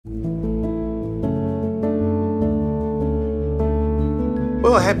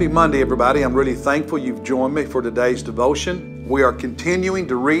Well, happy Monday, everybody. I'm really thankful you've joined me for today's devotion. We are continuing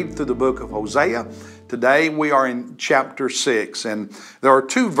to read through the book of Hosea. Today we are in chapter 6, and there are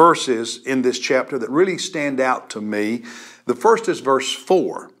two verses in this chapter that really stand out to me. The first is verse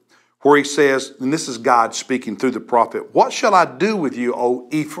 4, where he says, and this is God speaking through the prophet, "What shall I do with you, O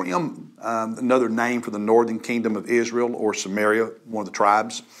Ephraim?" Another name for the northern kingdom of Israel or Samaria, one of the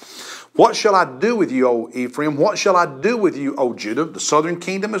tribes. "What shall I do with you, O Ephraim? What shall I do with you, O Judah?" The southern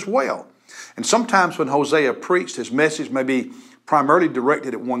kingdom as well. And sometimes when Hosea preached, his message may be primarily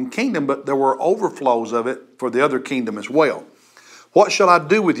directed at one kingdom, but there were overflows of it for the other kingdom as well. "What shall I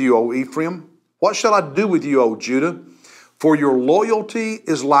do with you, O Ephraim? What shall I do with you, O Judah? For your loyalty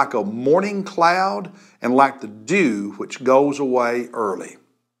is like a morning cloud and like the dew which goes away early."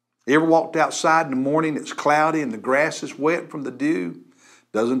 You ever walked outside in the morning, it's cloudy and the grass is wet from the dew?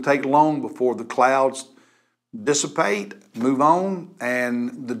 Doesn't take long before the clouds dissipate, move on,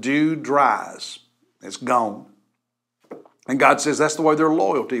 and the dew dries. It's gone. And God says that's the way their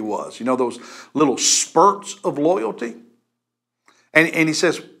loyalty was. You know, those little spurts of loyalty? And he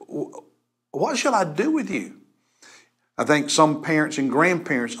says, "What shall I do with you?" I think some parents and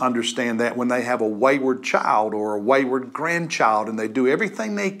grandparents understand that when they have a wayward child or a wayward grandchild, and they do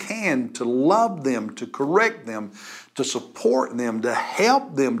everything they can to love them, to correct them, to support them, to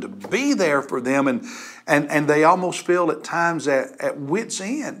help them, to be there for them. And they almost feel at times at wit's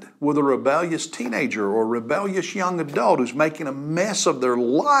end with a rebellious teenager or a rebellious young adult who's making a mess of their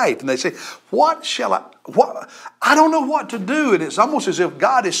life. And they say, I don't know what to do. And it's almost as if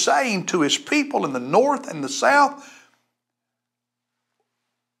God is saying to his people in the north and the south,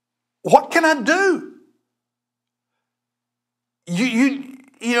 what can I do? You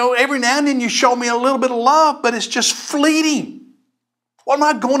know, every now and then you show me a little bit of love, but it's just fleeting. What am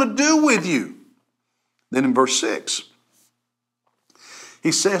I going to do with you? Then in verse 6,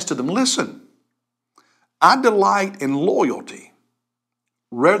 he says to them, "Listen, I delight in loyalty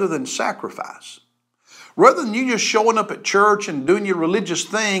rather than sacrifice." Rather than you just showing up at church and doing your religious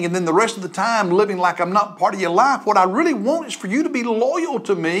thing and then the rest of the time living like I'm not part of your life, what I really want is for you to be loyal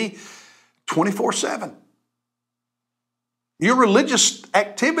to me 24/7. Your religious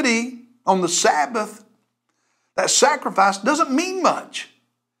activity on the Sabbath, that sacrifice, doesn't mean much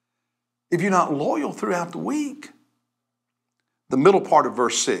if you're not loyal throughout the week. The middle part of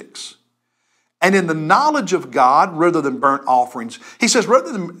verse 6. "And in the knowledge of God rather than burnt offerings." He says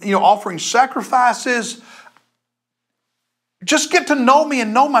rather than offering sacrifices, just get to know me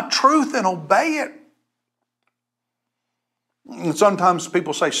and know my truth and obey it. And sometimes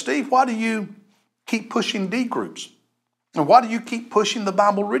people say, "Steve, why do you keep pushing D groups? And why do you keep pushing the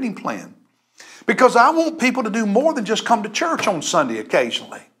Bible reading plan?" Because I want people to do more than just come to church on Sunday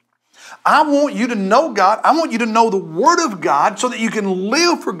occasionally. I want you to know God. I want you to know the Word of God so that you can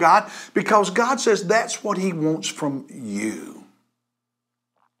live for God, because God says that's what He wants from you.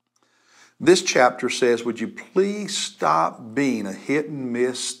 This chapter says, would you please stop being a hit and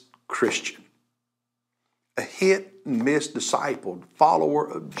miss Christian? A hit and miss disciple, follower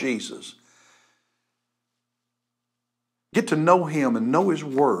of Jesus. Get to know Him and know His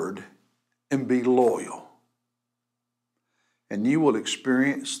Word and be loyal. And you will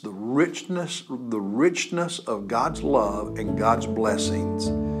experience the richness of God's love and God's blessings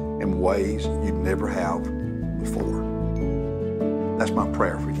in ways you'd never have before. That's my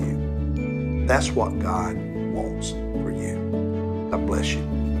prayer for you. That's what God wants for you. God bless you,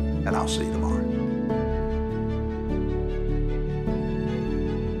 and I'll see you tomorrow.